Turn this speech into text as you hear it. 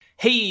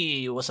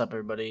Hey, what's up,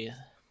 everybody?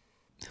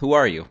 Who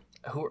are you?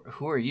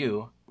 Who are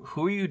you?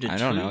 Who are you to? I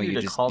don't know.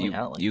 You call me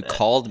out like you that?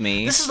 called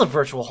me. This is the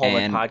Virtual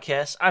Hallmark and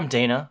Podcast. I'm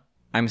Dana,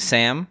 I'm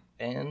Sam.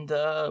 and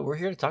we're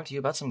here to talk to you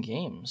about some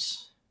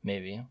games.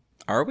 Maybe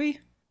Are we?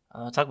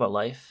 talk about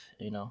life.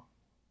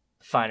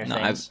 Finer No,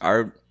 things.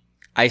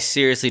 I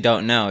seriously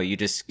don't know.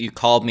 You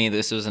called me.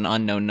 This was an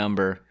unknown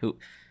number.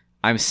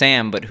 I'm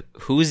Sam, but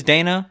who's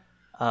Dana?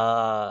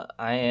 I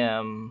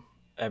am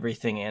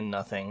everything and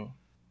nothing.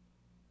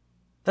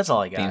 That's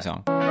all I got. Theme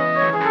song.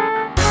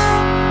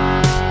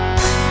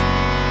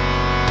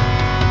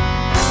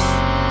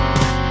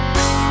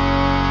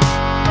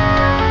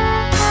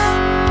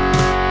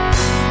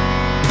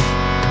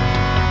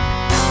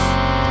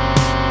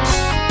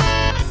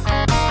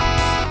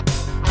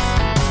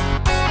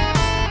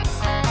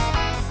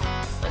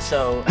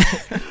 So,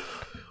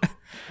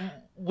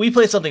 we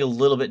played something a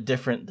little bit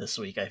different this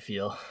week, I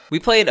feel. We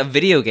played a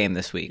video game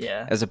this week,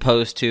 Yeah. as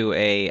opposed to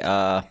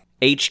a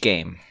H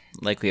game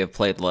like we have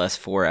played the last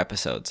 4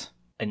 episodes.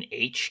 An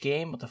H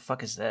game? What the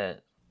fuck is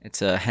that?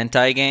 It's a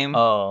hentai game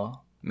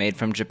made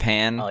from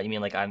Japan. Oh, you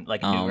mean like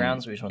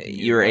Newgrounds? We just want the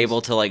You were Newgrounds?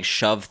 able to like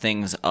shove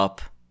things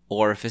up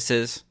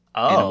orifices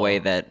in Oh. a way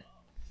that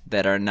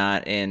are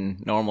not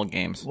in normal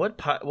games. What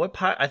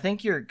I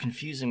think you're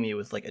confusing me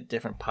with like a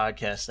different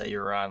podcast that you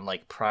were on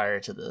like prior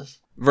to this.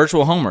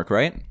 Virtual homework,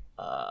 right?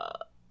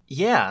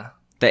 Yeah.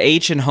 The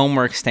H in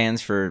homework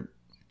stands for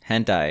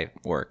hentai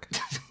work.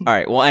 All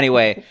right. Well,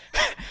 anyway,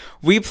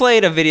 we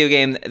played a video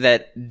game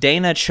that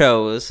Dana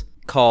chose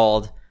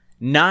called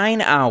 9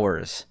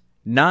 Hours,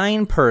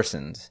 9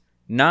 Persons,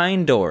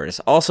 9 Doors,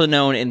 also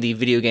known in the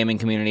video gaming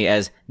community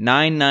as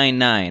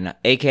 999,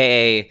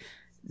 aka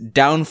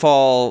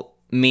Downfall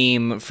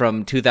meme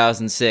from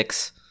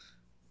 2006.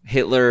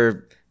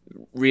 Hitler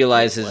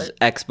realizes What?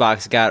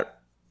 Xbox got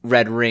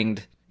red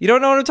ringed. You don't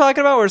know what I'm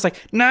talking about? Where it's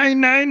like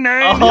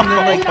 999, Oh, and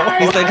then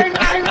like he's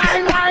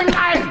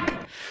like,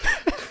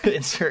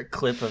 Insert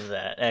clip of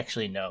that.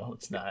 Actually, no,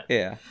 it's not.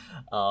 yeah.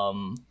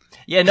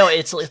 Yeah, no,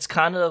 it's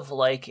kind of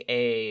like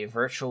a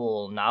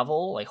virtual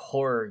novel, like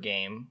horror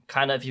game.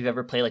 Kind of if you've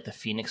ever played like the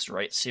Phoenix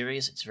Wright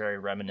series, it's very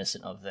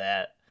reminiscent of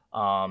that.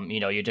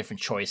 Your different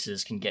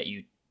choices can get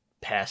you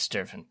past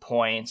different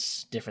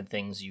points. Different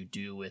things you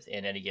do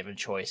within any given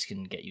choice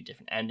can get you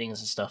different endings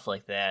and stuff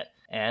like that.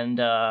 And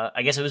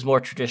I guess it was more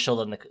traditional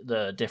than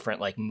the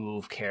different like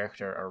move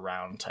character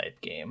around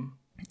type game.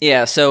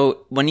 Yeah,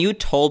 so when you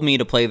told me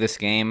to play this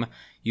game,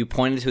 you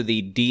pointed to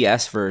the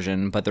DS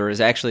version, but there was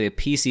actually a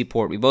PC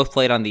port. We both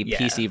played on the Yeah.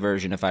 PC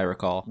version, if I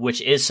recall.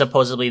 Which is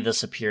supposedly the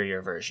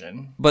superior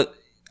version. But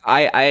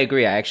I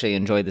agree. I actually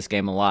enjoyed this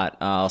game a lot.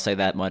 I'll say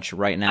that much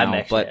right now. I'm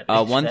actually But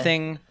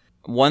happy.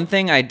 one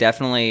thing I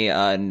definitely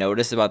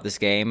noticed about this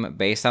game,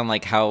 based on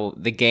like how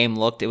the game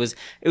looked, it was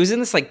in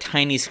this like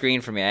tiny screen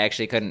for me. I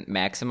actually couldn't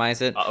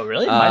maximize it. Oh,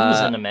 really? Mine was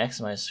on a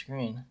maximized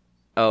screen.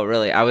 Oh,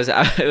 really?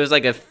 It was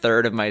like a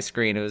third of my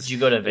screen. It was. Did you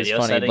go to it was video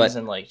funny, settings but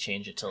and like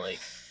change it to like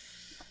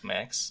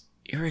max?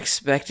 You're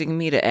expecting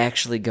me to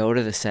actually go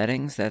to the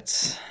settings?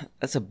 That's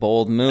a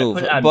bold move.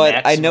 put it on But I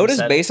maximum noticed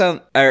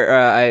settings.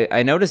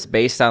 I noticed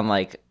based on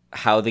like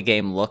how the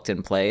game looked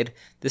and played,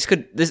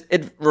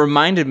 it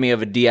reminded me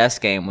of a DS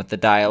game with the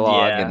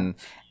dialogue Yeah.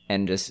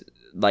 and just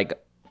like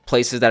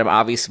places that I'm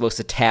obviously supposed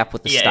to tap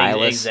with the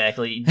stylus.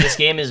 Exactly. This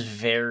game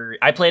is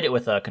I played it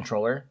with a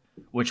controller,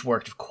 which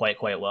worked quite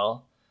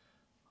well.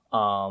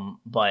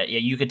 But yeah,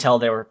 you could tell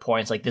there were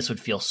points like this would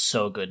feel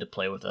so good to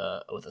play with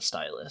a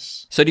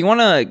stylus. So do you want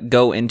to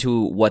go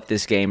into what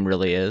this game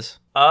really is?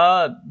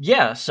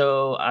 Yeah,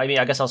 so I mean,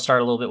 I guess I'll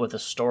start a little bit with the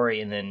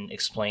story and then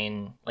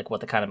explain like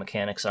what the kind of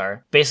mechanics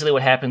are. Basically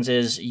what happens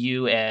is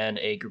you and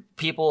a group of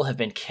people have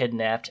been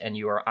kidnapped and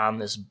you are on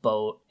this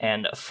boat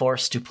and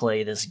forced to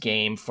play this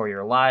game for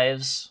your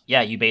lives.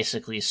 Yeah, you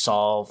basically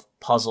solve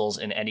puzzles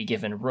in any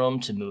given room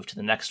to move to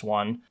the next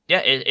one. Yeah,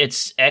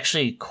 it's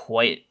actually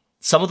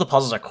some of the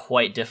puzzles are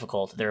quite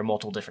difficult. There are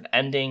multiple different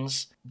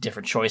endings,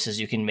 different choices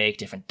you can make,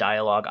 different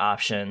dialogue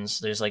options.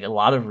 There's like a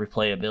lot of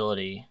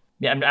replayability.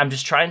 Yeah, I'm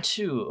just trying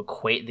to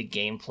equate the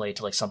gameplay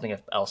to like something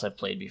else I've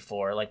played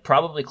before. Like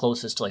probably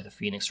closest to like the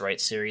Phoenix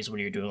Wright series when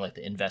you're doing like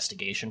the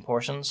investigation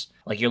portions.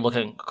 Like you're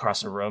looking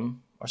across a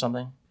room or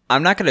something.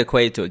 I'm not going to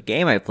equate it to a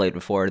game I played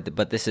before,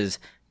 but this is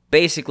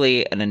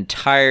basically an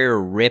entire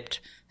ripped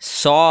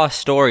Saw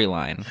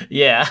storyline.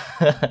 Yeah.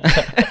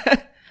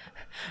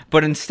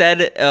 But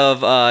instead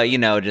of,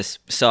 just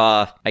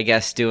Saw, I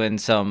guess, doing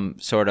some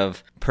sort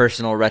of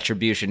personal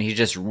retribution, he's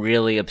just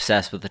really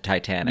obsessed with the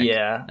Titanic.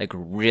 Yeah. Like,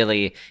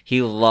 really,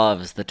 he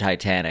loves the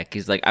Titanic.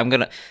 He's like, I'm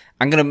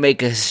gonna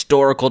make a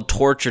historical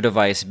torture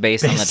device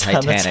based on the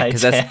Titanic.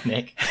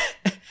 Titanic.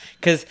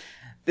 Because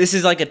this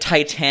is like a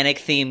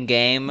Titanic-themed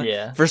game.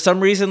 Yeah. For some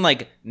reason,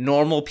 like,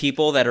 normal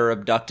people that are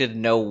abducted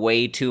know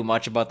way too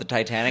much about the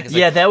Titanic. It's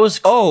Yeah, like, that was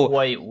oh.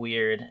 quite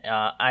weird.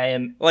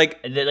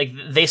 like,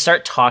 They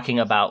start talking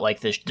about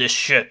like this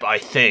ship. I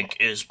think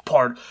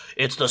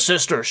it's the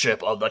sister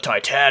ship of the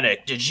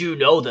Titanic. Did you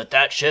know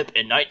that ship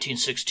in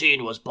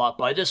 1916 was bought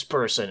by this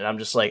person? And I'm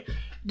just like,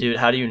 dude,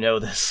 how do you know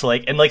this?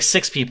 Like, and like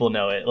 6 people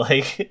know it.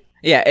 Like,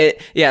 Yeah,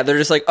 they're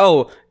just like,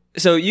 oh,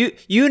 so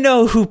you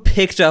know who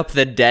picked up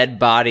the dead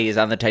bodies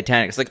on the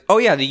Titanic? It's like, oh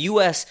yeah, the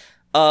U.S.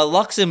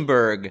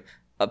 Luxembourg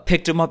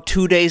picked them up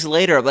 2 days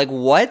later. I'm like,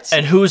 what?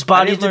 and whose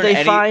body did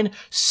they find?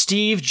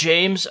 Steve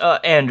James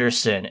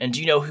Anderson. And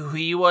do you know who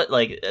he was?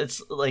 Like,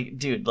 it's like,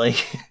 dude,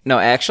 like. No,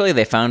 actually,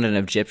 they found an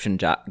Egyptian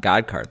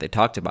god card. They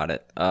talked about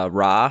it.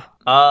 Ra.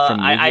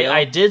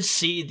 I did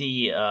see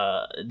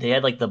they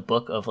had like the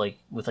book of like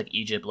with like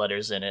Egypt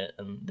letters in it,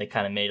 and they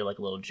kind of made like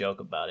a little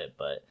joke about it,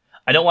 but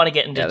I don't want to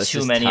get into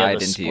too many of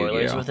the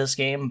spoilers with this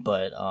game,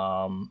 but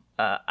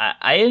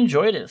I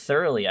enjoyed it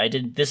thoroughly.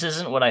 This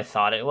isn't what I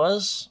thought it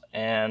was,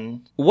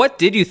 and what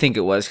did you think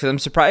it was? Because I'm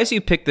surprised you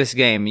picked this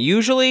game.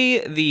 Usually,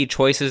 the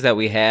choices that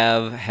we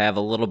have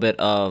a little bit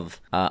of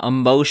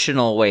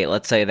emotional weight.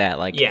 Let's say that,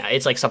 like, yeah,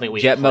 it's like something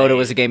we. Jet Moto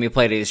was a game you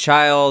played as a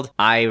child.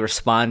 I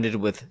responded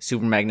with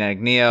Super Magnetic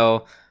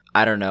Neo.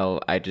 I don't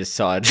know. I just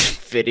saw a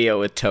video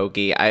with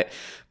Toki.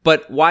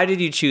 But why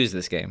did you choose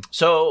this game?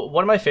 So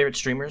one of my favorite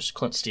streamers,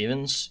 Clint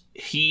Stevens,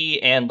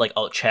 he and like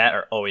chat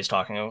are always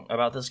talking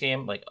about this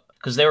game, like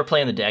because they were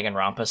playing the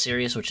Danganronpa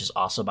series, which is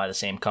also by the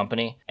same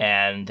company,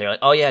 and they're like,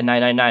 "Oh yeah,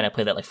 999. I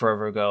played that like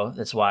forever ago.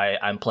 That's why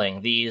I'm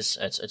playing these.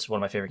 It's one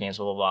of my favorite games."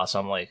 Blah blah blah.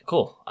 So I'm like,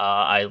 "Cool.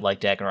 I like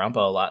Danganronpa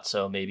a lot,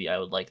 so maybe I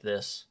would like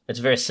this." It's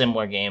a very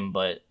similar game,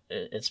 but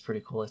it's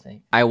pretty cool, I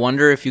think. I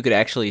wonder if you could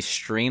actually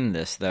stream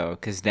this, though,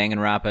 because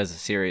Danganronpa as a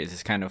series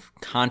is kind of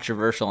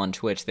controversial on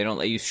Twitch. They don't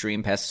let you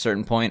stream past a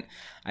certain point.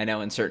 I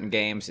know in certain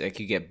games it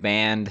could get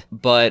banned,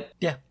 but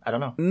yeah, I don't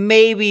know.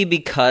 Maybe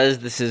because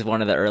this is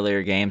one of the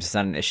earlier games, it's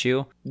not an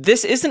issue.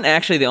 This isn't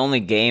actually the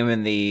only game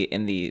in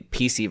the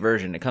PC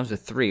version. It comes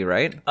with 3,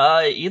 right?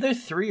 Either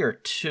 3 or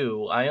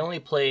 2. I only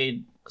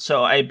played,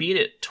 so I beat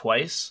it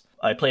twice.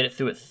 I played it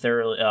through it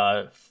thoroughly,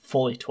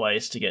 fully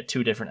twice to get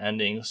 2 different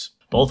endings.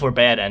 Both were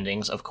bad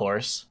endings, of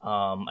course.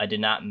 I did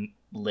not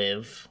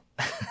live.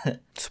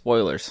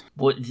 Spoilers.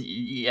 Well,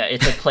 yeah,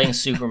 it's like playing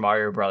Super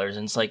Mario Brothers,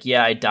 and it's like,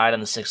 yeah, I died on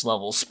the 6th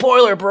level.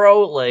 Spoiler,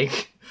 bro!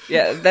 Like,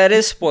 yeah, that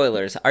is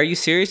spoilers. Are you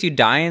serious? You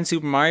die in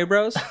Super Mario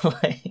Bros?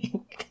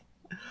 Like,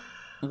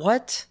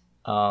 what?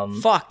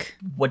 Fuck.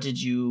 What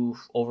did you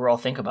overall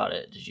think about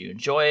it? Did you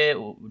enjoy it?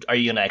 Are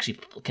you gonna actually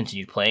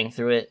continue playing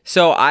through it?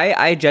 So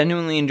I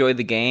genuinely enjoyed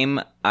the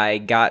game. I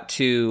got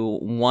to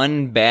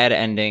one bad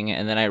ending,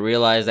 and then I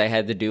realized I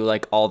had to do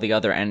like all the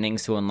other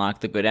endings to unlock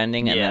the good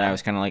ending, and then I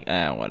was kind of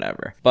like,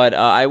 whatever. But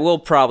I will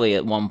probably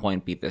at one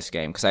point beat this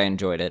game because I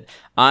enjoyed it.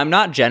 I'm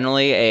not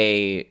generally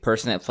a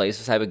person that plays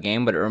this type of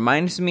game, but it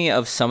reminds me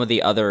of some of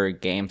the other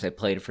games I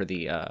played for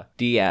the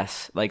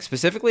DS. Like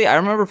specifically, I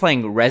remember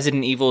playing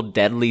Resident Evil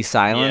Deadly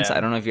Silence. Yeah. I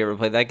don't know if you ever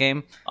played that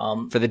game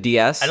for the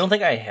DS. I don't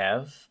think I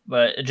have.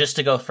 But just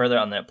to go further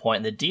on that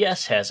point, the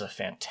DS has a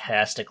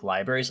fantastic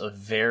libraries of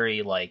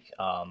very, like,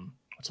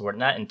 what's the word?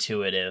 Not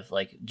intuitive,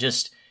 like,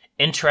 just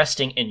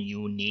interesting and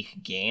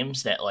unique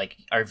games that, like,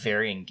 are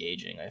very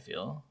engaging, I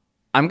feel.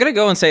 I'm going to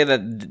go and say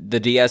that the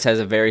DS has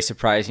a very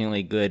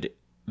surprisingly good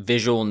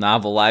visual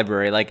novel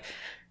library. Like,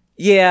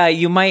 yeah,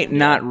 you might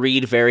not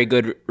read very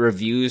good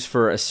reviews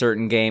for a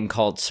certain game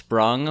called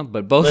Sprung,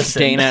 but both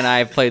Dana and I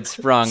have played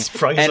Sprung.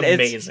 Sprung is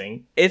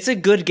amazing. It's a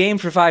good game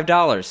for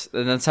 $5,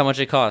 and that's how much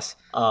it costs.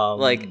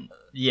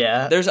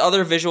 Yeah, there's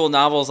other visual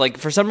novels. Like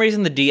for some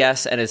reason, the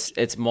DS and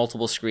its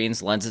multiple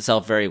screens lends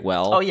itself very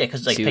well. Oh yeah,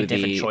 because like pick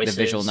different choices.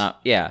 The visual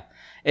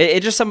It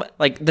just some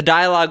like the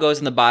dialogue goes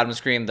in the bottom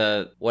screen,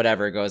 the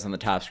whatever goes on the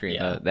top screen,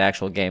 the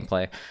actual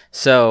gameplay.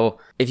 So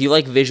if you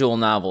like visual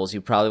novels,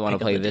 you probably want to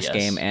play this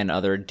game and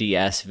other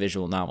DS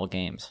visual novel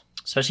games.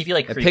 Especially if you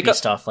like creepy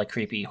stuff, like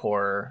creepy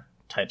horror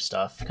type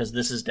stuff, because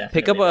this is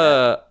definitely pick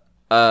up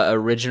a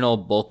original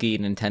bulky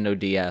Nintendo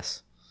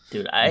DS.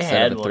 Dude, I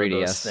had one of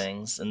those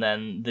things, and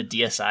then the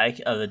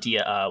DSi,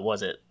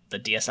 was it the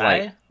DSi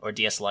Lite. Or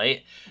DS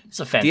Lite? It's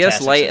a fantastic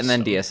DS Lite system.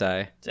 and then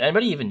DSi. Did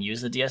anybody even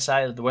use the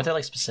DSi? Weren't there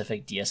like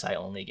specific DSi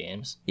only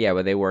games? Yeah,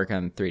 but they work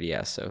on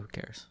 3DS, so who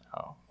cares?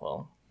 Oh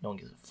well, no one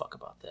gives a fuck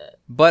about that.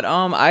 But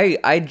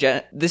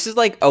this is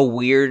like a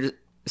weird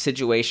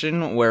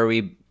situation where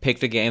we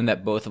picked a game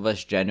that both of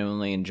us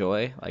genuinely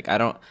enjoy. Like I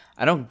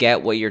don't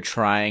get what you're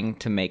trying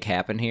to make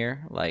happen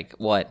here. Like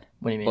what?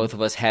 What do you mean? Both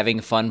of us having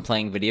fun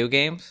playing video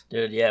games?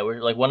 Dude, yeah,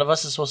 we're like one of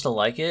us is supposed to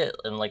like it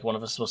and like one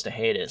of us is supposed to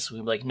hate it. So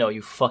we're like, no,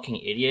 you fucking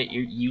idiot.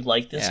 You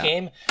like this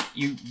game?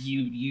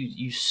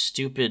 You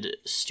stupid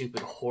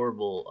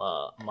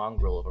horrible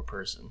mongrel of a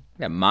person.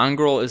 Yeah,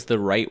 mongrel is the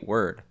right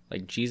word.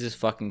 Like Jesus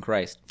fucking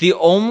Christ. The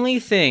only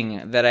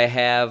thing that I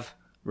have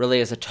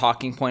really as a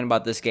talking point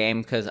about this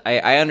game, because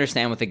I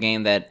understand with a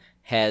game that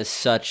has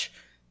such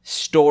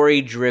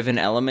story-driven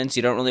elements,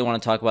 you don't really want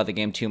to talk about the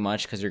game too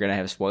much because you're going to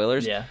have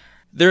spoilers. Yeah.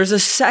 There's a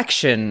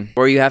section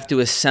where you have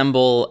to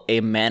assemble a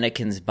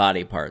mannequin's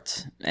body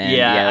parts. And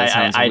that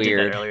sounds I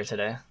weird. did that earlier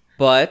today.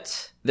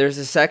 But there's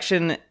a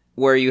section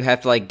where you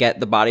have to like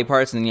get the body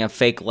parts, and then you have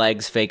fake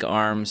legs, fake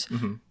arms.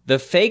 Mm-hmm. The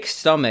fake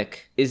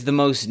stomach is the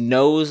most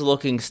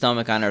nose-looking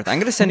stomach on earth. I'm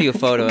going to send you a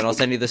photo, and I'll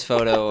send you this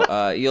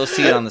photo. You'll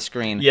see it on the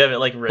screen. You have it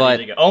like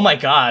ready to go. Oh my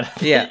god!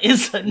 Yeah,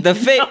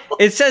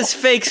 it says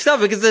fake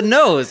stomach. It's a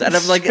nose, and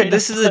I'm like,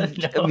 this is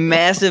a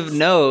massive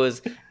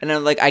nose, and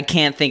I'm like, I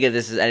can't think of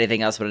this as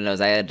anything else but a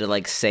nose. I had to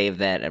like save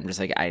that. I'm just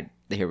like,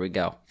 here we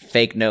go,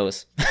 fake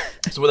nose.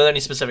 So, were there any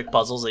specific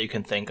puzzles that you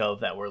can think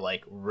of that were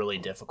like really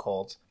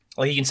difficult?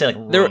 Like you can say like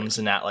rooms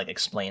and not like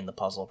explain the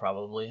puzzle,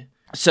 probably.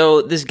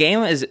 So this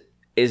game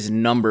is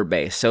number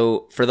based.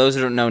 So for those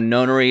who don't know,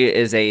 Nonary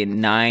is a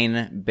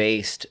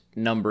 9-based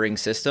numbering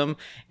system.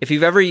 If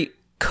you've ever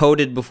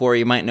coded before,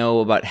 you might know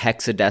about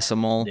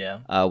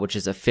hexadecimal, which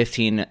is a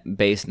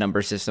 15-based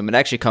number system. It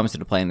actually comes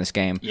into play in this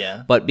game.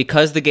 Yeah. But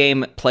because the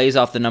game plays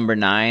off the number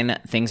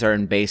 9, things are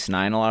in base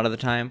 9 a lot of the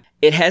time.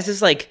 It has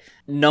this like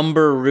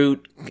number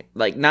root,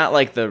 like not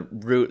like the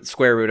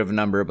square root of a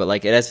number, but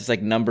like it has this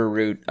like number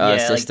root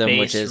system, like base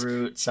which is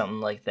root, something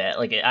like that.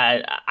 Like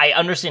I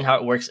understand how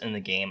it works in the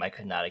game. I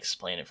could not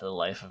explain it for the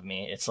life of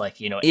me. It's like,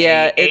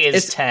 A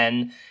is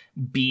 10,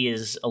 B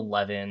is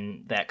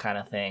 11, that kind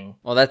of thing.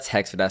 Well, that's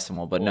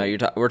hexadecimal, but no,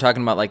 we're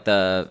talking about like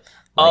the.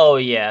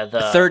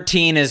 The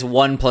 13 is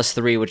 1 plus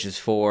 3, which is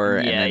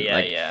 4.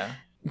 Yeah.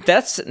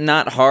 That's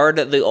not hard.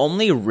 The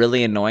only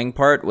really annoying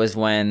part was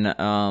when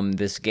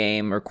this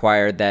game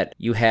required that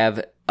you have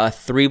a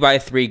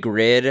 3x3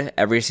 grid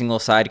every single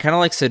side, kind of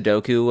like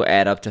Sudoku,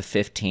 add up to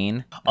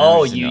 15.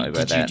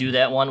 Did you do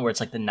that one where it's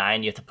like the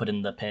 9 you have to put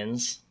in the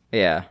pins?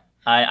 Yeah.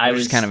 I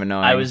was kind of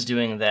annoying. I was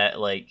doing that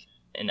like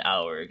an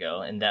hour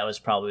ago, and that was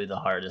probably the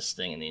hardest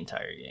thing in the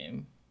entire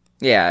game.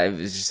 Yeah, it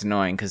was just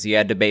annoying because you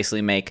had to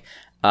basically make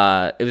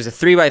it was a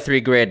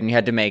 3x3 grid, and you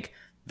had to make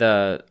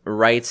the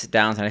rights,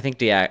 downs, and I think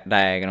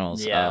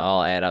diagonals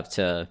all add up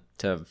to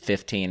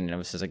 15, and it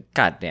was just like,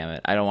 God damn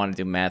it, I don't want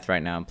to do math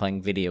right now. I'm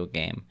playing video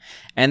game.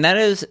 And that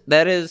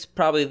is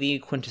probably the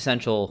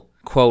quintessential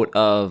quote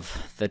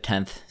of the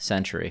 10th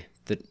century.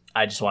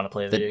 I just want to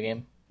play a video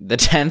game. The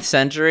 10th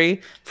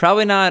century?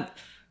 Probably not.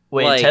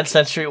 Wait, like 10th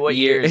century? What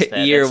year is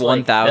that? Year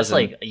 1000. That's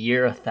like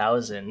year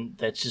 1000.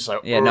 That's just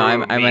like,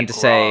 I meant to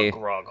say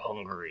grog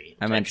hungry.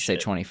 I meant to say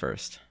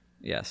 21st.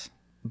 Yes.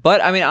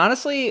 But I mean,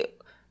 honestly,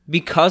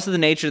 because of the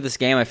nature of this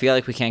game, I feel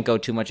like we can't go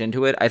too much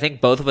into it. I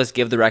think both of us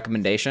give the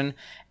recommendation.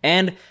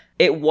 And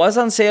it was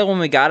on sale when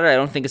we got it. I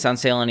don't think it's on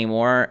sale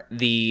anymore.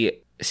 The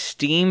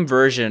Steam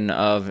version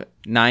of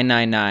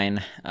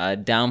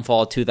 999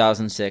 Downfall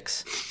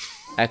 2006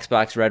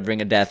 Xbox Red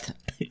Ring of Death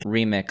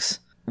remix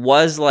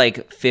was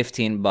like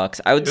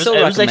 $15. I would still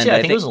recommend it. I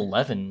think it was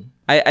 11.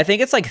 I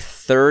think it's like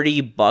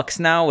 $30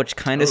 now, which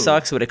kind of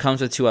sucks, but it comes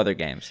with 2 other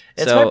games.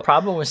 It's my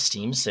problem with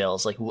Steam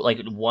sales. Like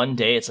one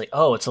day it's like,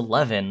 oh, it's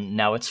 11.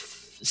 Now it's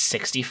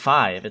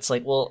 65. It's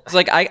like, well, it's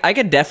like I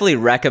could definitely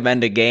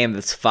recommend a game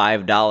that's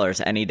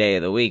 $5 any day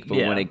of the week, but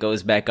when it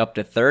goes back up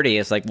to 30,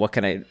 it's like, what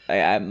can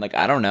I'm like,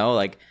 I don't know.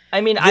 Like, I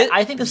mean,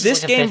 I think this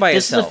is like game by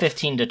this itself. is a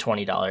 $15 to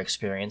 $20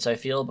 experience, I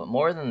feel, but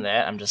more than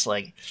that, I'm just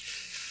like,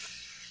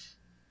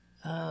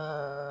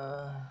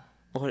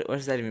 what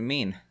does that even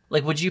mean?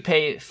 Like, would you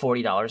pay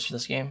 $40 for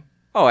this game?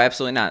 Oh,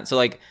 absolutely not. So,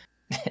 like,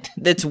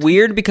 it's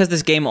weird because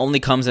this game only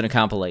comes in a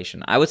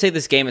compilation. I would say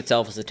this game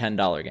itself is a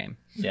 $10 game.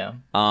 Yeah.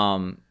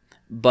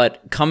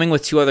 But coming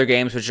with 2 other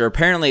games, which are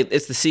apparently,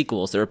 it's the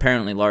sequels. They're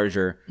apparently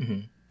larger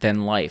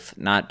than life,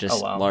 not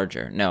just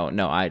larger. No,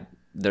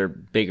 they're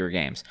bigger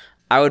games.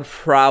 I would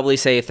probably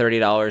say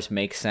 $30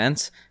 makes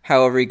sense.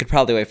 However, you could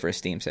probably wait for a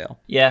Steam sale.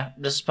 Yeah,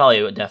 this is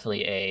probably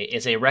definitely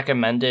it's a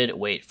recommended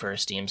wait for a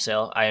Steam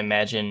sale. I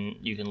imagine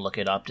you can look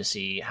it up to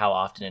see how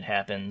often it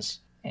happens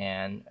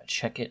and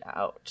check it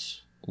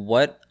out.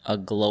 What a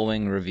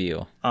glowing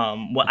review.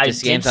 If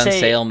this game's on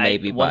sale,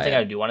 maybe one thing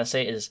I do want to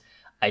say is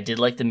I did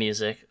like the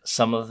music.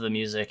 Some of the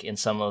music in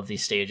some of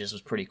these stages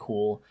was pretty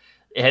cool.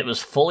 It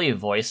was fully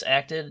voice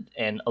acted,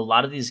 and a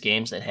lot of these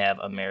games that have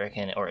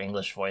American or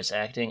English voice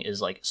acting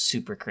is like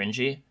super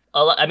cringy.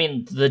 I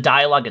mean, the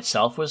dialogue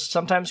itself was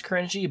sometimes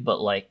cringy,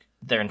 but like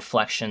their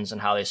inflections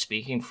and how they're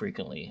speaking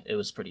frequently, it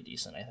was pretty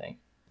decent, I think.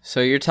 So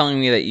you're telling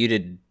me that you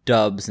did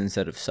dubs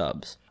instead of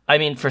subs? I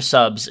mean, for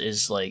subs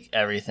is like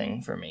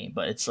everything for me,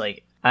 but it's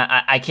like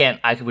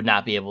I would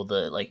not be able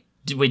to like.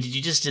 Wait, did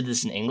you just did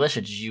this in English,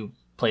 or did you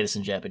play this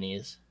in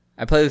Japanese?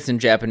 I played this in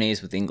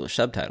Japanese with English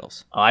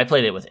subtitles. Oh, I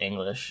played it with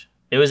English.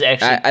 It was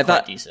actually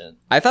quite decent.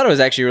 I thought it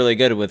was actually really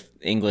good with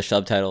English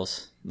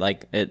subtitles.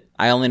 Like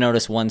I only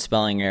noticed 1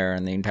 spelling error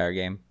in the entire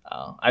game.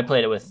 Oh, I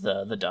played it with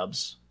the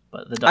dubs,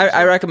 but the dubs.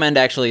 I recommend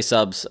actually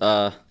subs.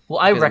 Well,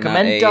 I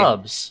recommend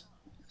dubs.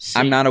 See?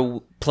 I'm not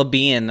a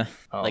plebeian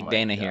like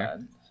Dana God. here.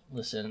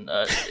 Listen,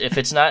 if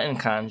it's not in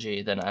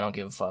kanji, then I don't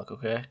give a fuck.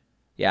 Okay.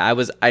 Yeah,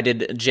 I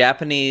did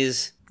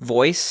Japanese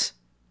voice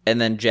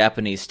and then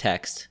Japanese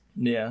text.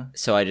 Yeah.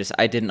 So I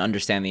didn't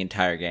understand the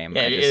entire game.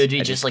 Yeah, it would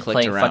be just like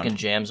playing fucking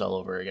jams all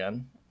over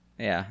again.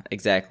 Yeah,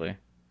 exactly.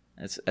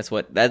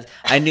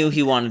 I knew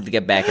he wanted to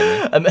get back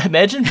at me.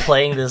 Imagine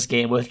playing this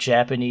game with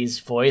Japanese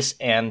voice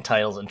and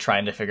titles and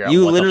trying to figure out.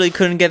 You literally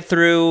couldn't get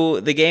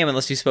through the game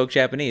unless you spoke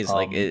Japanese.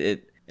 Like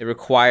it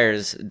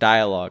requires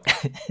dialogue.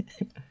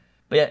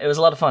 But yeah, it was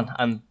a lot of fun.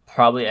 I'm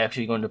probably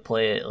actually going to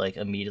play it like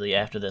immediately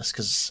after this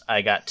because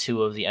I got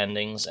 2 of the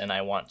endings and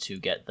I want to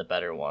get the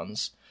better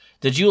ones.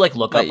 Did you like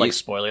look up like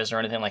spoilers or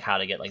anything, like how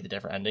to get like the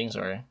different endings,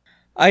 or?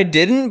 I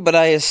didn't, but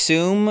I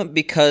assume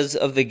because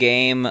of the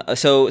game.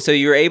 So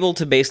you're able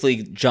to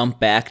basically jump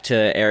back to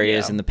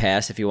areas in the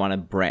past if you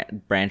want to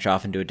branch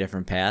off into a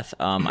different path.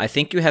 I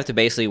think you have to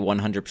basically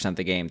 100%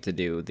 the game to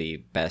do the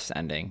best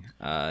ending.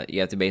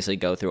 You have to basically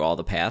go through all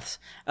the paths.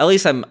 At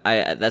least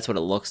that's what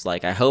it looks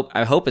like. I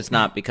hope it's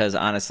not, because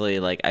honestly,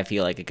 like, I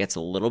feel like it gets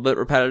a little bit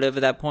repetitive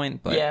at that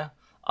point. But yeah.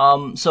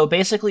 So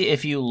basically,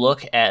 if you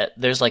look at,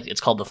 there's like,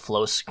 it's called the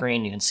flow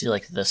screen. You can see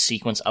like the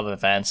sequence of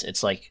events.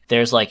 It's like,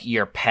 there's like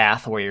your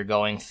path where you're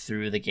going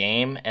through the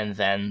game, and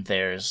then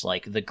there's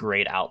like the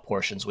grayed out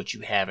portions which you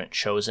haven't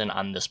chosen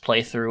on this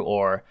playthrough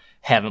or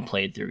haven't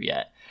played through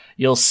yet.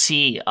 You'll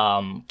see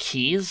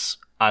keys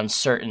on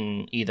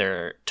certain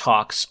either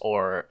talks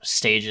or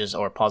stages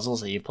or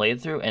puzzles that you've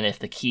played through, and if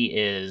the key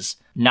is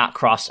not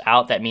crossed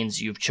out, that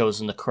means you've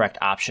chosen the correct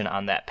option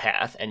on that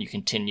path, and you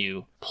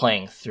continue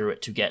playing through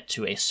it to get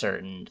to a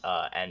certain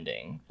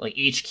ending. Like,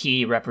 each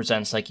key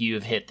represents, like,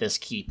 you've hit this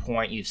key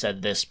point, you've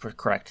said this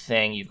correct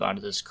thing, you've gone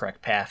to this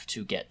correct path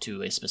to get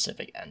to a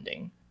specific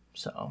ending.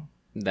 So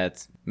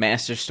that's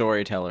master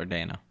storyteller,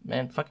 Dana.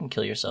 Man, fucking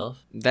kill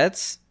yourself.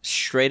 That's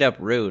straight up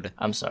rude.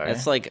 I'm sorry.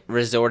 That's like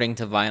resorting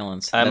to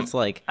violence. That's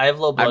like, I have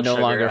low blood I'm no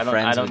sugar. longer I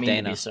friends don't with mean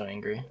Dana. to be so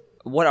angry.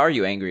 What are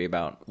you angry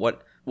about?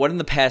 What in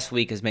the past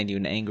week has made you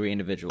an angry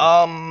individual?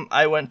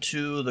 I went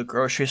to the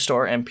grocery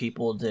store and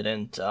people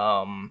didn't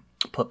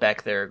put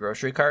back their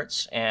grocery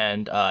carts,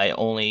 and I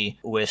only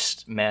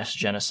wished mass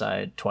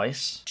genocide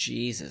twice.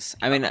 Jesus.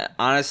 I mean,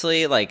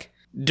 honestly, like,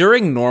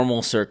 during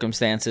normal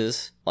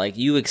circumstances, like,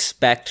 you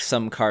expect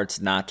some carts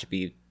not to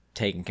be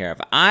taken care of.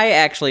 I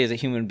actually, as a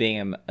human being,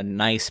 am a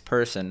nice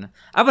person.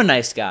 I'm a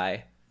nice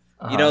guy.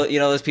 You know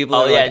those people.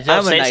 Oh, who are yeah, like,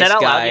 I'm a nice say it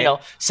out guy.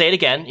 loud. Say it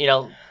again.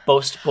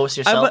 Boast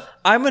yourself.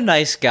 I'm a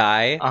nice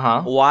guy.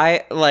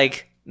 Why?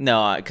 Like,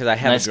 no, because I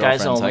have Nice a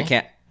guys girlfriend, so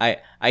only?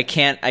 I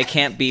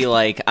can't be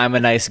like, I'm a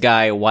nice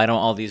guy. Why don't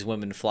all these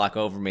women flock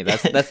over me?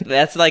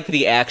 That's like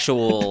the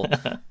actual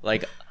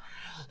like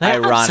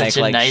ironic, I'm such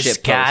a like, nice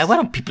shit guy. post. Why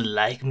don't people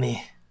like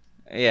me?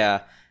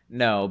 Yeah,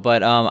 no,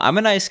 but I'm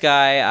a nice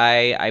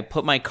guy. I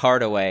put my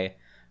card away,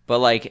 but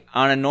like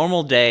on a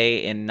normal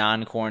day in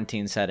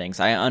non-quarantine settings,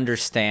 I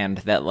understand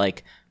that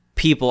like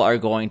people are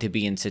going to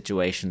be in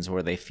situations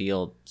where they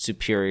feel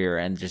superior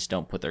and just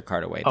don't put their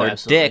card away. They're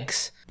absolutely.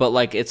 dicks, but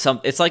like it's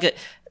like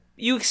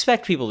you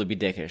expect people to be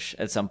dickish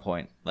at some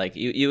point. Like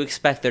you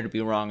expect there to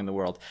be wrong in the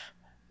world.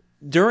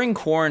 During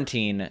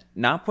quarantine,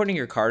 not putting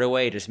your card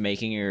away, just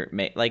making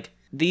like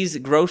these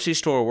grocery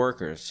store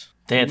workers.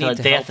 They have need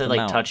to help like them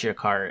out. touch your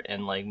cart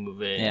and like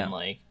move it, Yeah. and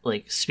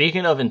like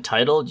speaking of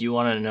entitled, you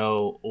want to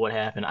know what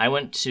happened? I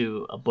went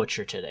to a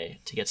butcher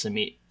today to get some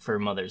meat for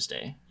Mother's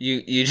Day.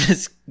 You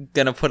just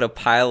gonna put a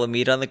pile of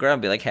meat on the ground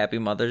and be like, Happy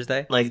Mother's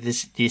Day? Like,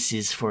 this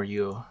is for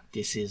you.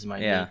 This is my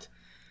Yeah. meat.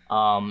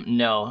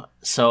 No.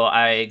 So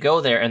I go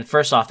there, and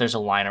first off, there's a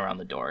line around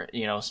the door.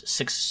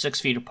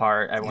 6 feet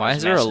apart. Why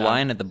is there a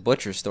line at the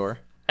butcher store?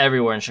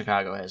 Everywhere in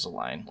Chicago has a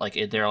line.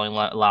 Like, they're only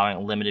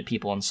allowing limited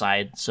people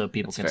inside so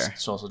people can fair.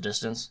 social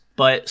distance.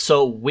 But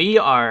so we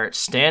are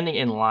standing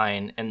in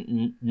line,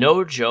 and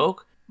no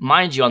joke,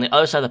 mind you, on the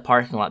other side of the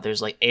parking lot,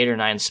 there's like 8 or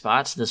 9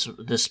 spots.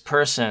 This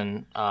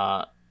person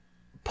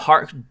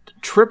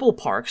triple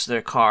parks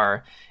their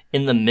car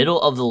in the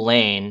middle of the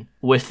lane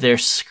with their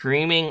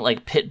screaming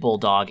like pit bull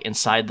dog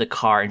inside the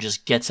car, and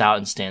just gets out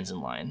and stands in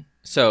line.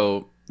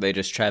 So they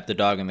just trapped the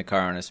dog in the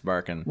car and it's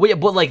barking. Well, yeah,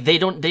 but like they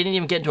didn't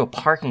even get into a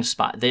parking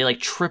spot. They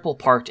like triple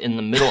parked in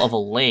the middle of a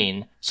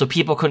lane so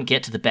people couldn't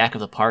get to the back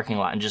of the parking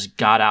lot, and just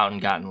got out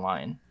and got in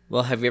line.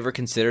 Well, have you ever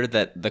considered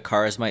that the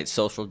cars might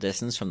social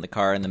distance from the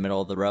car in the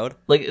middle of the road?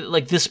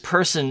 Like this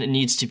person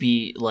needs to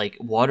be like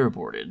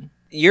waterboarded.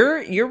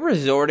 You're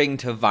resorting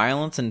to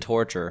violence and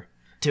torture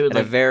Dude, at a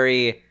like,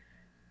 very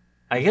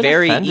I get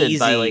very offended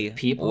by easy like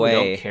people who way.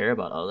 don't care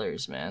about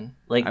others, man.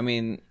 Like, I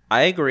mean,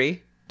 I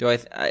agree. Do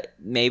I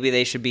maybe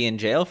they should be in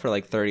jail for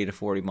like 30 to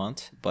 40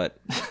 months, but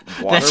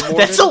waterboarded?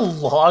 that's a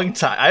long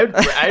time.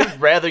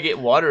 I'd rather get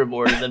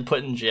waterboarded than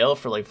put in jail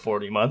for like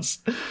 40 months.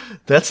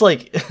 That's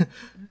like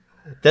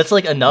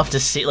enough to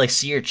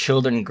see your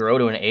children grow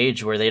to an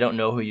age where they don't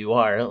know who you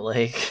are.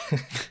 Like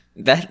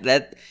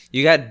that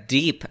you got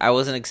deep. I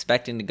wasn't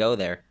expecting to go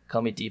there.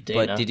 Call me Deep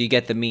Dana. But did you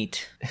get the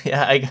meat?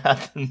 Yeah, I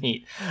got the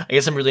meat. I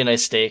got some really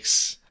nice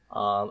steaks.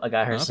 I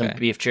got her some Okay.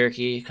 beef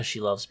jerky because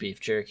she loves beef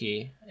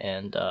jerky,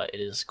 and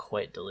it is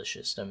quite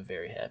delicious. I'm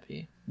very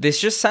happy.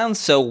 This just sounds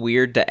so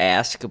weird to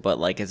ask, but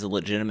like it's a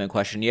legitimate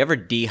question. You ever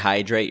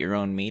dehydrate your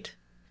own meat?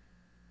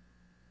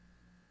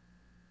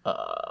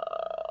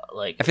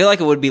 Like I feel like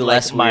it would be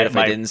less my weird if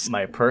I didn't.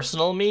 my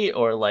personal meat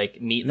or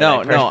like meat.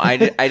 No,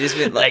 that I just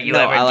mean like, like you no,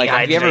 ever I like.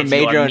 Have you ever dehydrate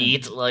made your own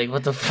meat? Like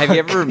what the fuck? Have you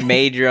ever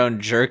made your own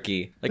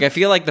jerky? Like, I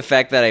feel like the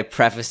fact that I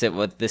prefaced it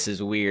with "this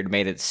is weird"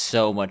 made it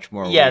so much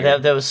more. Yeah,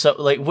 weird. that was so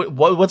like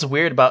what's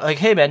weird about like,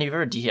 hey man, you've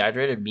ever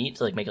dehydrated meat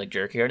to like make like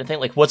jerky or anything?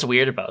 Like, what's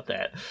weird about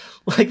that?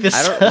 Like this,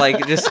 I don't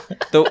like just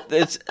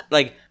it's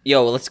like,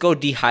 yo, let's go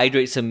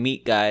dehydrate some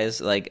meat, guys.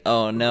 Like,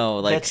 oh no,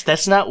 like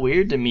that's not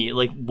weird to me.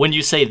 Like when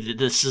you say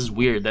this is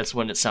weird, that's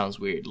when it sounds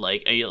weird.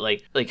 Like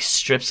like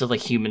strips of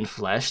like human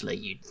flesh, like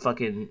you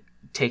fucking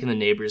taking the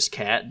neighbor's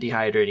cat,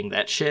 dehydrating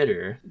that shit,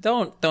 or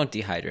don't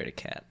dehydrate a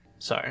cat.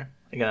 sorry,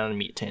 I got on a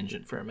meat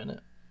tangent for a minute.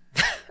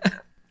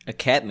 A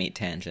cat meat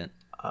tangent.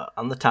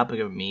 On the topic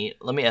of meat,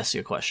 let me ask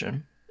you a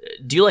question.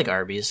 Do you like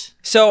Arby's?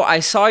 So I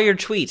saw your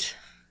tweet,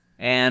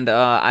 and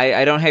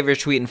I don't have your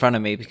tweet in front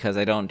of me because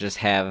I don't just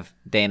have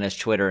Dana's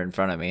Twitter in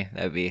front of me.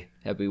 That'd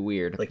be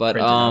weird. Like but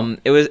print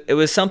it out. it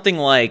was something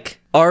like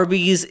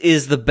Arby's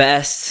is the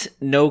best.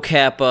 No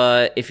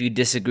kappa. If you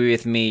disagree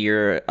with me,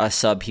 you're a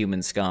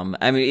subhuman scum.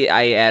 I mean,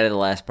 I added the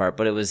last part,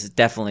 but it was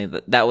definitely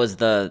that was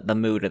the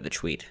mood of the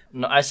tweet.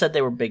 No, I said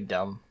they were big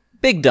dumb.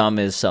 Big dumb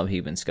is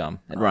subhuman scum.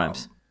 It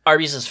rhymes.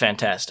 Arby's is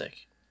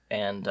fantastic.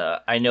 And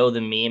I know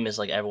the meme is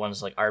like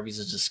everyone's like Arby's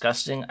is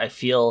disgusting. I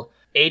feel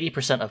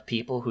 80% of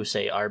people who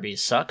say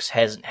Arby's sucks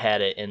hasn't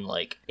had it in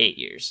like 8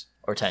 years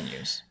or 10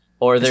 years.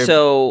 Or they're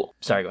So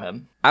sorry, go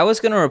ahead. I was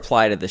going to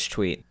reply to this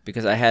tweet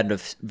because I had a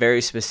very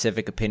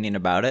specific opinion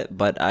about it,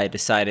 but I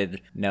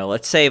decided, no,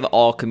 let's save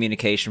all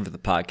communication for the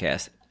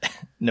podcast.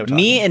 No talking.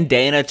 Me and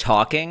Dana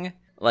talking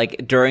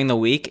like during the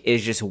week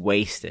is just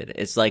wasted.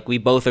 It's like we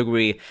both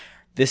agree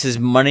this is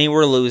money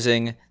we're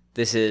losing.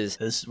 This is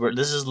This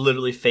is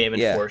literally fame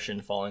and Yeah.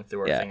 fortune falling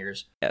through our Yeah.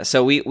 fingers. yeah,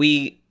 so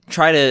we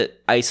try to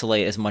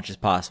isolate as much as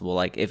possible.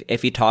 Like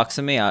if he talks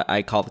to me,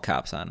 I call the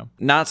cops on him.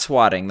 Not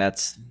swatting.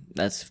 That's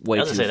way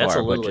I too was gonna say far. that's a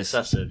but little just,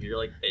 excessive. You're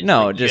like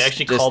No, like, just- you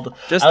actually just- called.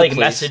 just I the like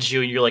police. message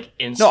you and you're like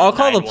instant. No, I'll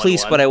call the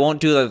police, 911. but I won't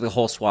do like the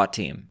whole SWAT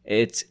team.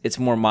 It's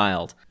more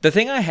mild. The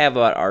thing I have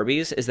about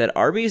Arby's is that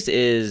Arby's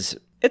is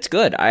it's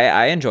good.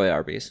 I enjoy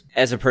Arby's.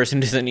 As a person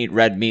who doesn't eat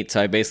red meat,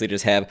 so I basically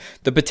just have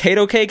the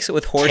potato cakes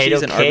with horses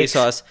Potato and Arby's cakes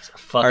sauce are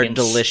fucking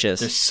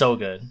delicious. They're so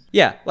good.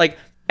 Yeah, like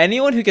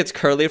anyone who gets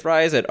curly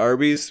fries at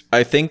Arby's,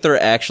 I think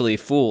they're actually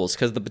fools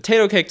because the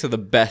potato cakes are the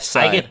best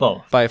side. I get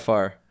both. By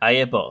far. I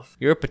get both.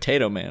 You're a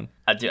potato man.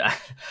 I do.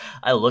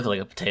 I look like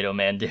a potato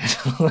man, dude.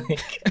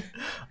 Like,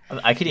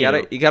 I could eat.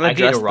 You gotta I could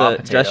eat dress a raw the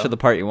potato. dress for the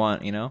part you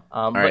want, you know?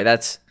 All right,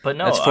 that's no,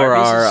 that's for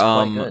Arby's is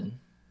our quite good.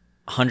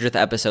 100th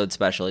episode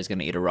special. He's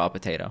gonna eat a raw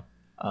potato.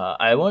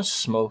 I once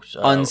smoked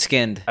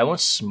Unskinned. I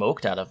once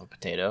smoked out of a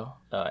potato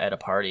at a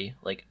party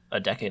like a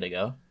decade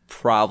ago.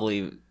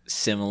 Probably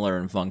similar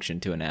in function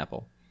to an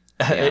apple.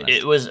 to be honest.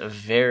 It was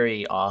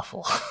very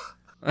awful.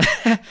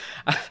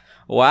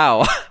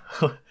 Wow.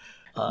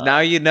 Now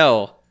you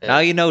know. Now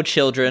you know,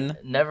 children.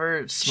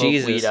 Never smoked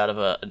Jesus. weed out of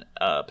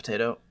a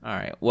potato. All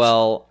right.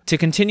 Well, to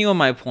continue on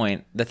my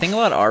point, the thing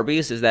about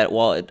Arby's is that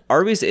while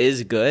Arby's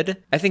is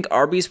good, I think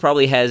Arby's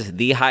probably has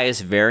the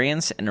highest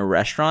variance in a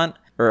restaurant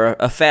or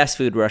a fast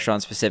food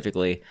restaurant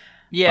specifically.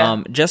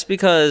 Yeah. Just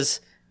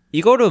because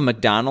you go to a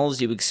McDonald's,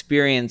 you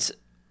experience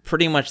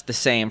pretty much the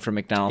same from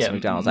McDonald's to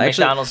McDonald's.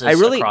 McDonald's is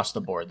across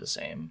the board the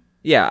same.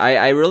 Yeah,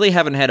 I really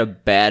haven't had a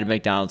bad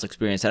McDonald's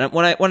experience. And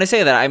when I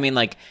say that, I mean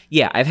like,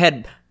 yeah, I've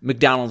had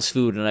McDonald's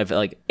food and I've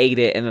like ate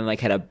it and then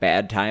like had a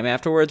bad time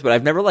afterwards, but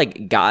I've never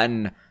like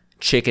gotten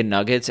chicken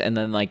nuggets and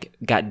then like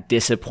got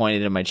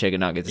disappointed in my chicken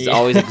nuggets. It's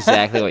always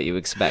exactly what you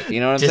expect. You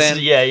know what I'm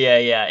saying?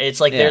 Yeah. It's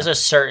like Yeah. there's a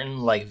certain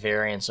like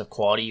variance of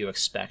quality you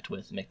expect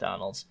with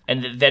McDonald's.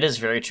 And that is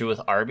very true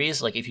with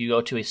Arby's. Like if you go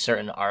to a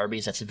certain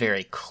Arby's that's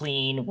very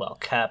clean, well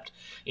kept,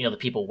 you know, the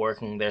people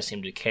working there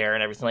seem to care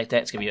and everything like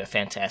that, it's going to be a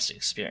fantastic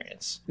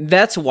experience.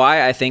 That's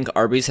why I think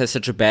Arby's has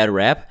such a bad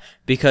rap,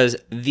 because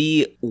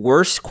the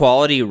worst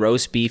quality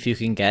roast beef you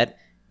can get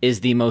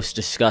is the most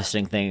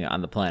disgusting thing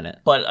on the planet.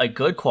 But a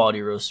good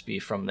quality roast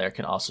beef from there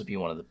can also be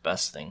one of the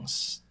best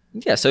things.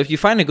 Yeah, so if you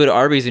find a good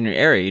Arby's in your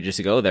area, you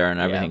just go there and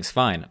everything's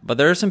fine. But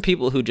there are some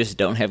people who just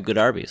don't have good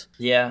Arby's.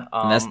 Yeah.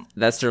 And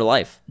that's their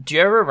life. Do you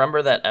ever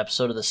remember that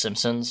episode of The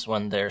Simpsons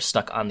when they're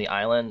stuck on the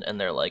island and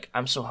they're like,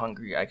 I'm so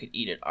hungry I could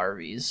eat at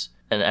Arby's?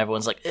 And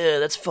everyone's like,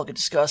 ew, that's fucking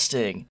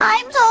disgusting.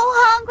 I'm so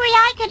hungry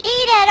I could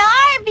eat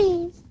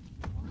at Arby's.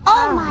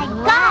 Oh my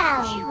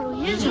gosh,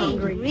 you is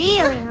hungry.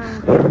 Really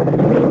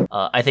hungry.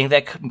 I think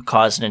that could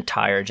cause an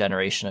entire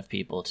generation of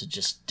people to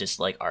just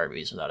dislike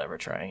Arby's without ever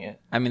trying it.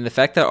 I mean, the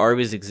fact that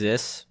Arby's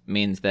exists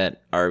means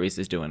that Arby's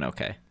is doing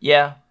okay.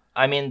 Yeah,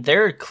 I mean,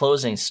 they're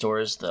closing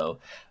stores, though.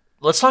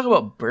 Let's talk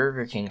about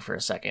Burger King for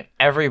a second.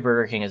 Every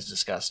Burger King is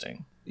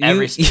disgusting.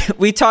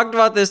 We talked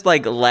about this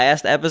like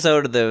last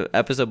episode of the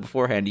episode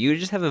beforehand. You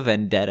just have a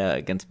vendetta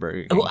against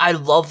Burger King. Well, I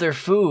love their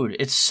food.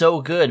 It's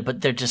so good,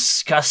 but they're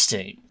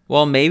disgusting.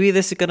 Well, maybe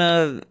this is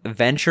gonna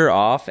venture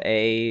off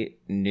a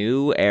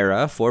new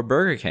era for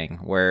Burger King,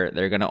 where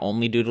they're gonna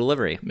only do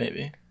delivery.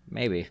 Maybe.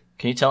 Maybe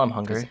Can you tell I'm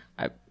hungry?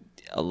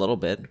 a little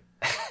bit.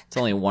 It's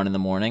only 1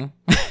 a.m.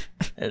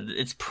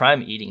 It's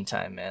prime eating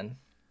time, man.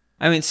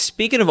 I mean,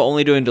 speaking of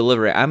only doing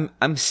delivery,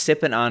 I'm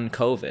sipping on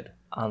COVID.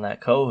 On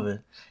that COVID,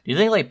 do you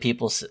think like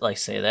people like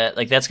say that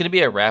like that's gonna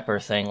be a rapper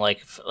thing?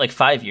 Like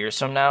 5 years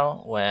from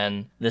now,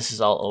 when this is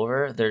all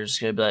over, they're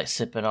just gonna be like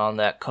sipping on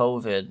that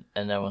COVID,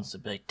 and everyone's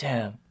gonna be like,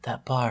 "Damn,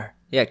 that bar."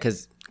 Yeah,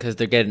 because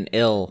they're getting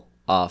ill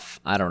off,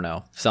 I don't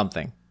know,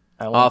 something.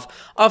 I want-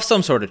 Off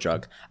some sort of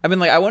drug. I mean,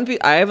 like,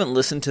 I haven't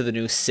listened to the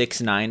new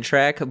 6ix9ine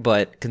track,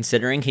 but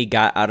considering he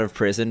got out of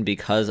prison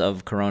because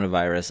of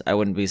coronavirus, I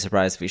wouldn't be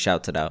surprised if he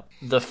shouts it out.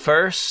 The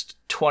first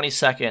 20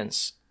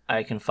 seconds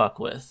I can fuck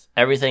with.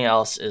 Everything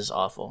else is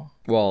awful.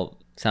 Well,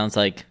 sounds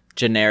like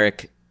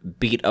generic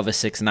beat of a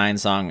 6ix9ine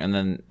song, and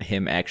then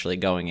him actually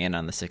going in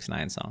on the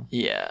 6ix9ine song.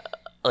 Yeah,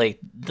 like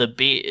the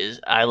beat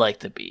is. I like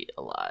the beat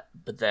a lot,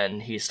 but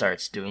then he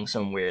starts doing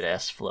some weird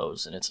ass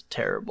flows, and it's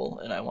terrible,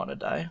 and I want to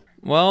die.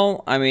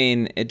 Well, I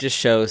mean, it just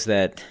shows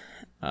that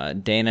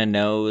Dana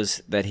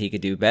knows that he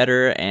could do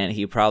better, and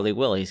he probably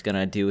will. He's going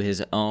to do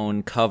his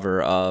own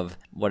cover of,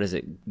 what is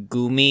it,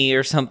 Gumi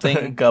or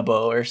something?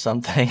 Gubbo or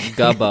something.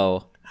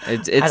 Gubbo.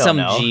 It's don't some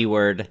know. G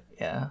word.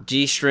 Yeah.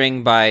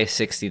 G-string by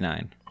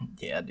 69.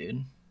 Yeah,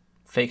 dude.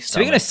 Fake stuff.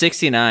 Speaking of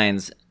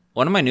 69s,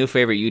 one of my new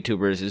favorite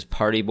YouTubers is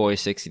Party Boy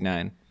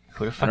 69.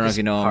 Who the fuck I don't know is if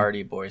you know him.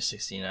 Party Boy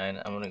 69?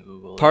 I'm gonna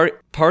Google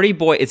it. Party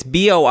Boy, it's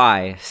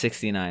BOI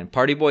 69.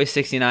 Party Boy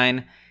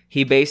 69.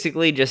 He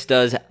basically just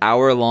does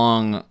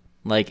hour-long,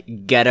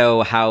 like,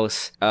 ghetto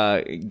house,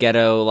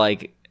 ghetto,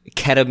 like,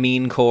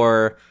 ketamine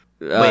core,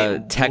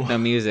 Wait, techno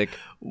music.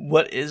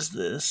 What is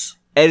this?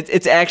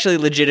 It's actually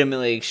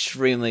legitimately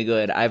extremely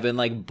good. I've been,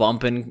 like,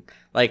 bumping,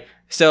 like,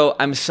 so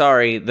I'm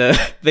sorry,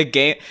 the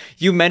game,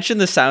 you mentioned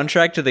the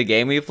soundtrack to the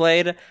game we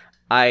played.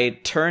 I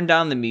turned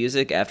down the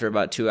music after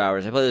about 2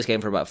 hours. I played this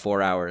game for about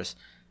 4 hours.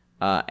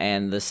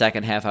 And the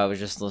second half, I was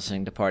just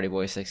listening to Party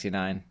Boy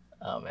 69.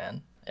 Oh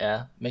man,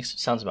 yeah,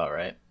 sounds about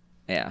right.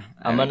 Yeah.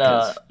 I'm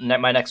gonna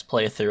my next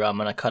playthrough. I'm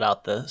gonna cut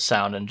out the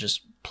sound and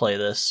just play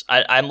this.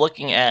 I'm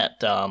looking at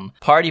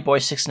Party Boy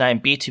 69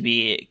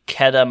 B2B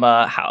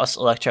Kedama House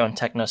Electro and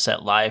Techno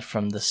Set live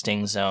from the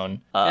Sting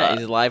Zone. Yeah,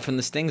 he's live from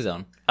the Sting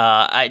Zone.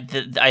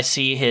 I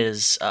see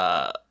his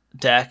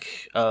deck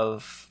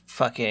of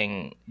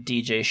fucking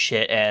DJ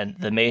shit and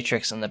the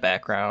Matrix in the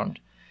background,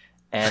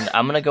 and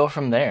I'm gonna go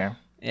from there.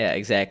 Yeah,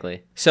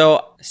 exactly.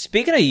 So,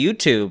 speaking of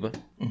YouTube,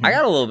 I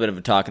got a little bit of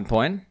a talking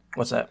point.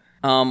 What's that?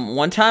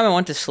 One time I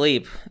went to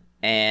sleep,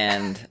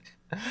 and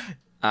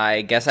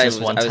I guess I was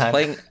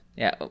playing.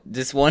 Yeah,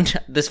 this one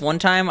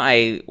time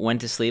I went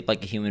to sleep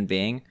like a human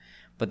being,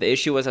 but the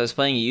issue was I was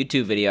playing a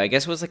YouTube video. I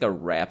guess it was like a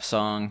rap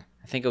song.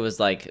 I think it was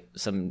like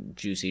some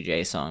Juicy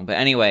J song. But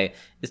anyway,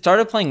 it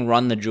started playing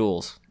Run the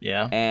Jewels.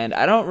 Yeah. And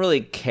I don't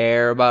really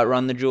care about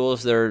Run the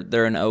Jewels.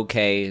 They're an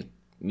okay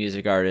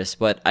music artist,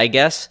 but I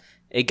guess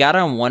it got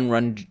on one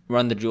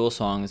Run the Jewel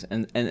songs,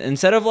 and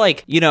instead of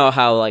like, you know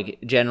how like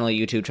generally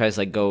YouTube tries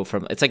to like go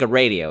from, it's like a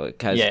radio, it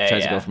tries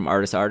to go from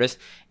artist to artist,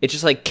 it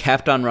just like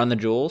kept on Run the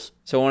Jewels.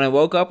 So when I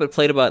woke up, it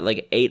played about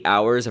like 8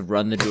 hours of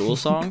Run the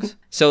Jewels songs.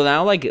 So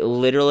now like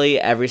literally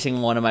every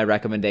single one of my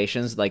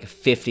recommendations, like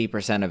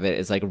 50% of it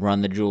is like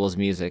Run the Jewels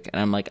music,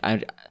 and I'm like,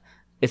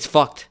 it's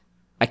fucked.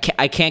 I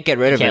can't get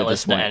rid of it at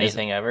this point. point.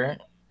 Anything ever.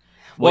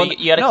 Well,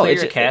 you gotta clear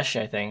your cache,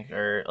 I think,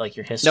 or like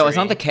your history. No, it's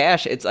not the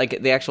cache. It's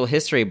like the actual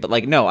history. But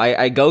like, no,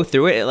 I go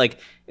through it.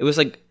 It was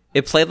like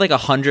it played like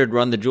 100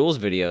 Run the Jewels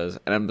videos,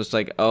 and I'm just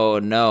like, oh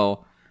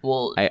no.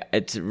 Well,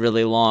 it's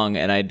really long,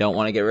 and I don't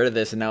want to get rid of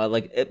this. And now,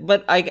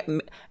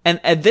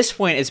 and at this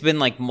point, it's been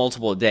like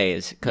multiple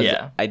days because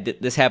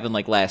this happened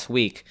like last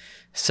week.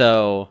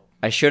 So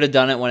I should have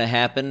done it when it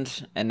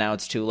happened, and now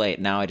it's too late.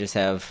 Now I just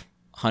have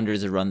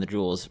hundreds of Run the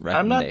Jewels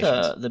recommendations.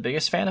 I'm not the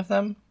biggest fan of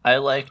them. I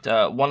liked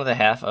one of the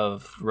half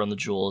of Run the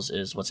Jewels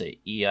is what's it,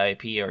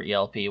 EIP or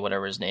ELP,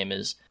 whatever his name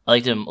is. I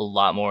liked him a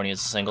lot more when he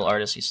was a single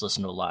artist. I used to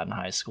listen to a lot in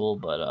high school,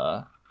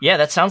 but yeah,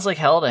 that sounds like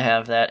hell to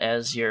have that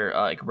as your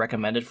like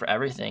recommended for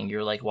everything.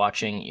 You're like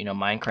watching,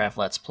 Minecraft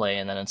Let's Play,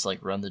 and then it's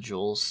like Run the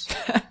Jewels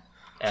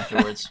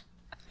afterwards.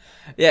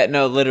 Yeah,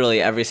 no,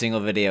 literally every single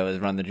video is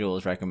Run the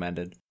Jewels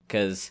recommended.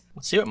 Let's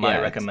see what my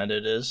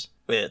recommended is.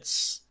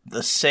 It's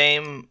the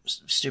same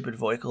stupid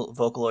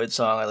Vocaloid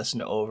song I listen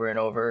to over and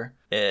over.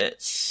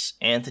 It's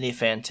Anthony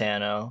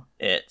Fantano.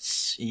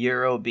 It's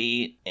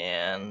Eurobeat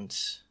and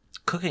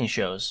cooking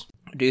shows.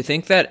 Do you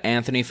think that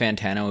Anthony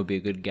Fantano would be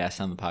a good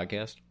guest on the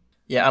podcast?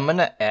 Yeah, I'm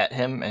gonna @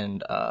 him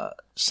and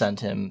send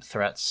him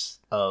threats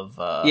of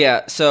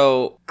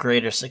so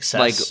greater success.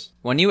 Like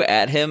when you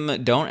 @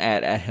 him, don't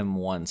 @ him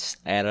once.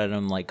 @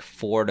 him like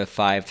 4 to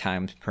 5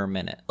 times per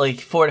minute.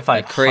 Like 4 to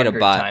 5 create a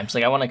bot. times.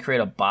 Like I want to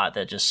create a bot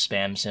that just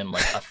spams him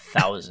like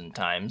 1,000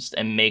 times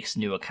and makes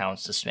new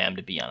accounts to spam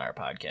to be on our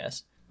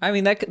podcast. I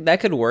mean, that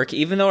could work,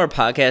 even though our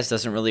podcast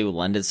doesn't really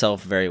lend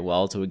itself very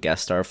well to a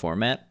guest star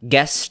format.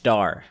 Guest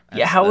star.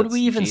 Yeah, how would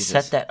we even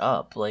set that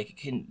up? Like,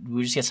 can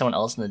we just get someone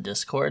else in the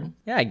Discord?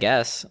 Yeah, I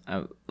guess.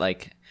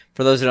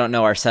 For those who don't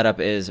know, our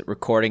setup is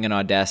recording in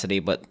Audacity,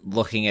 but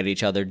looking at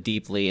each other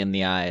deeply in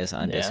the eyes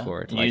on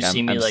Discord. You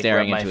see me like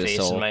rub my face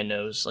and my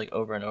nose like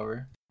over and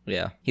over.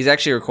 Yeah. He's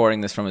actually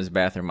recording this from his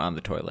bathroom on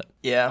the toilet.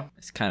 Yeah.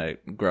 It's kind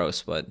of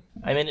gross, but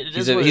I mean, it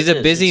he's is what a it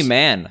is. busy It's-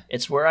 man.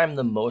 It's where I'm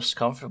the most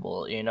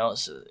comfortable, you know.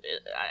 So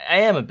I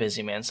am a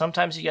busy man.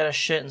 Sometimes you gotta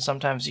shit, and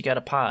sometimes you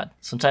gotta pod.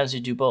 Sometimes you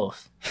do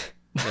both.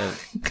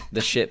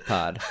 The shit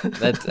pod.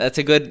 That's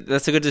a good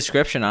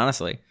description,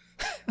 honestly.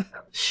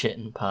 Shit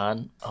and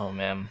pod. Oh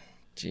man.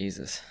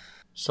 Jesus.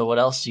 So what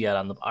else you got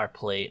on our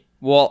plate?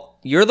 Well,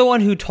 you're the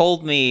one who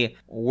told me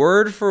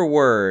word for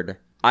word.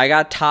 I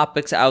got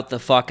topics out the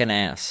fucking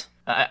ass.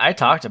 I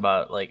talked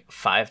about like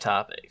 5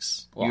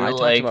 topics. Well, You I were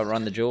talked like about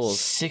Run the Jewels.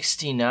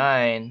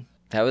 69.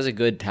 That was a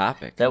good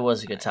topic. That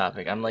was a good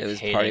topic. I'm like It was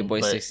hating, Party Boy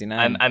but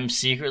 69. I'm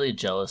secretly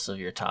jealous of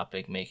your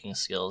topic making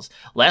skills.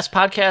 Last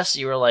podcast,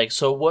 you were like,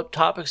 "So what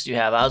topics do you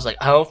have?" I was like,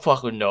 "I don't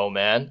fucking know,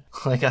 man."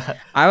 Like,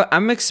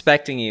 I'm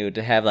expecting you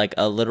to have like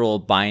a literal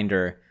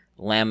binder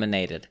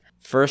laminated.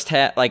 First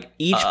like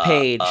each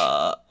page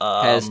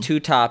has 2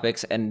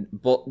 topics and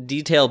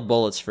detailed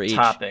bullets for each.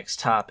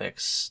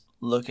 topics.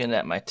 Looking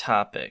at my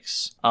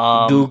topics.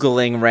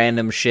 Googling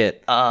random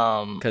shit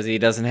Um. because he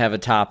doesn't have a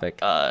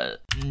topic.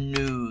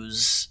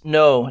 News.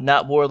 No,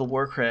 not World of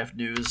Warcraft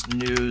news.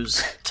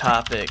 News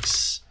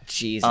topics.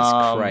 Jesus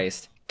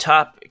Christ.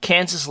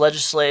 Kansas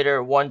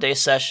legislator 1-day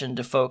session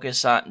to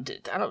focus on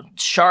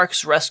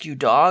sharks rescue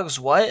dogs.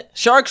 What?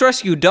 Sharks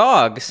rescue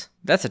dogs.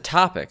 That's a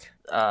topic.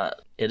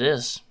 It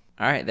is.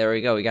 All right, there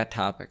we go. We got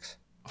topics.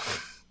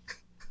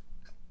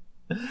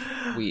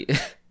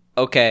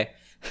 Okay.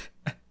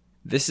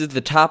 This is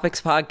the Topics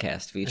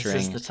podcast featuring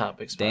This is the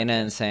topics. Dana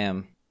podcast, and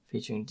Sam.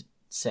 featuring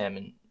Sam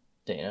and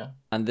Dana.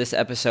 On this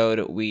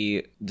episode,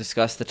 we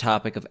discuss the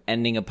topic of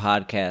ending a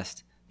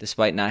podcast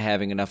despite not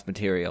having enough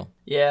material.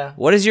 Yeah.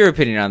 What is your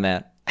opinion on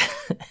that?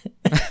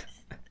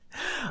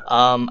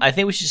 I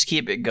think we should just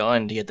keep it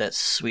going to get that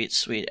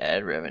sweet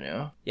ad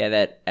revenue. Yeah,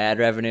 that ad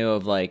revenue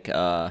of like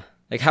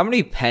how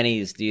many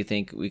pennies do you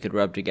think we could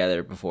rub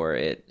together before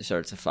it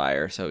starts a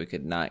fire so we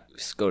could not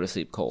go to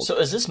sleep cold? So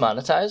is this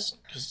monetized?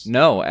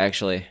 No,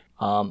 actually.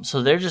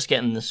 So they're just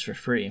getting this for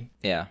free.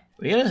 Yeah.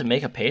 We gotta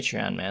make a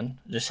Patreon, man.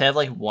 Just have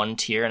like one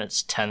tier and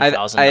it's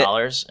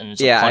 $10,000 and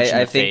it's a Yeah, punch in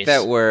the I think face.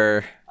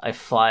 that I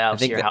fly out to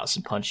think your that- house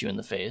and punch you in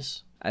the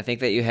face. I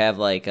think that you have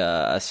like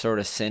a sort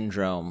of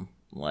syndrome,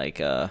 like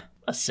A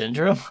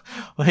syndrome?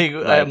 Like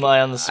am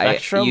I on the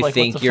spectrum? you Like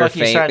think what the you're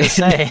fuck are you trying to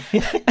say?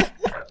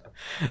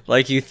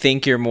 like you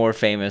think you're more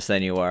famous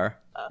than you are.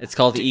 It's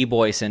called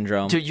E-boy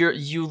syndrome. Dude,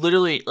 you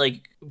literally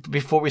like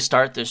before we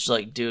start this,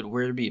 like, dude,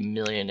 we're gonna be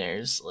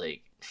millionaires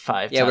like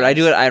 5 times. Yeah, but I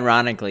do it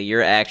ironically.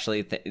 You're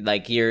actually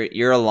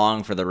you're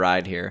along for the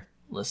ride here.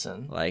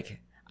 Listen, Like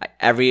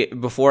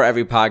before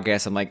every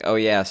podcast, I'm like, oh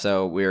yeah,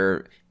 so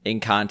we're in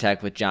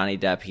contact with Johnny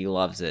Depp. He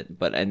loves it,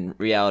 but in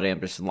reality,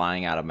 I'm just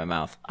lying out of my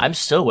mouth. I'm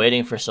still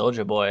waiting for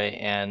Soldier Boy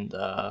and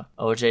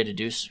OJ to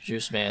do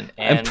Juice Man.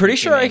 And I'm pretty Gucci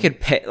sure I Mane. could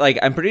pay. Like,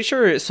 I'm pretty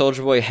sure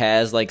Soldier Boy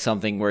has like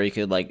something where you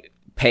could like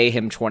pay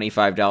him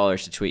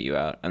 $25 to tweet you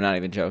out. I'm not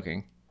even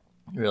joking.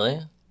 Really?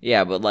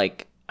 Yeah, but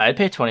like, I'd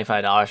pay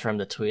 $25 for him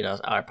to tweet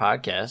our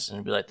podcast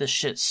and be like, "This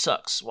shit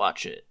sucks.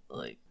 Watch it."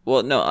 Like,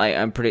 well, no,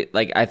 I'm pretty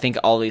like. I think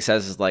all he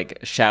says is like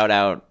shout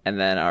out and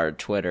then our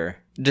Twitter.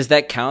 Does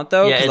that count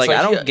though? yeah, 'Cause, it's like,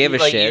 I don't give a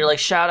shit. You're like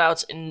shout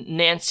outs in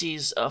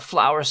Nancy's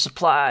flower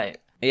supply.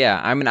 Yeah,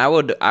 I mean, I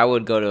would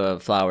go to a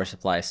flower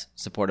supply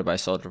supported by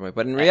Soldier Boy,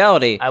 but in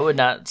reality, I would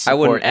not. Support I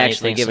wouldn't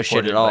actually anything give a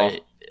shit at supported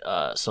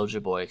all. by, Soldier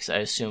Boy, because I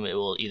assume it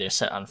will either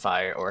set on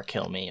fire or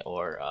kill me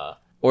or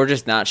or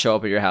just not show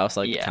up at your house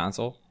like the Yeah.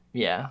 console.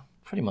 yeah,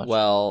 pretty much.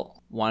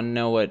 Well, want to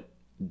know what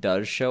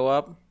does show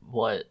up?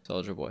 What?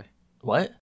 Soldier Boy. What?